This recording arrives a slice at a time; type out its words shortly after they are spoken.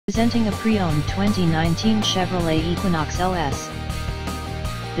Presenting a pre-owned 2019 Chevrolet Equinox LS.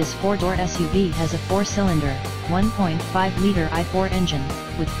 This four-door SUV has a four-cylinder, 1.5-liter i4 engine,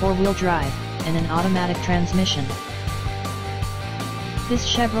 with four-wheel drive, and an automatic transmission. This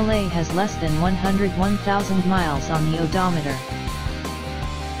Chevrolet has less than 101,000 miles on the odometer.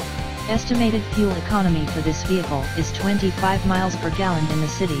 Estimated fuel economy for this vehicle is 25 miles per gallon in the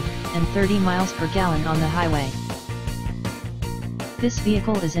city, and 30 miles per gallon on the highway. This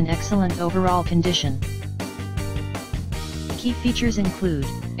vehicle is in excellent overall condition. Key features include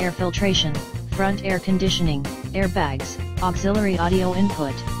air filtration, front air conditioning, airbags, auxiliary audio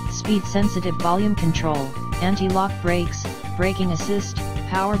input, speed-sensitive volume control, anti-lock brakes, braking assist,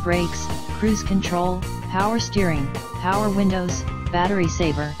 power brakes, cruise control, power steering, power windows, battery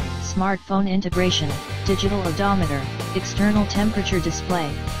saver, smartphone integration, digital odometer, external temperature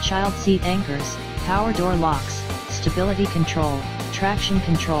display, child seat anchors, power door locks, stability control, traction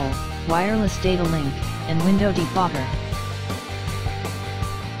control, wireless data link, and window defogger.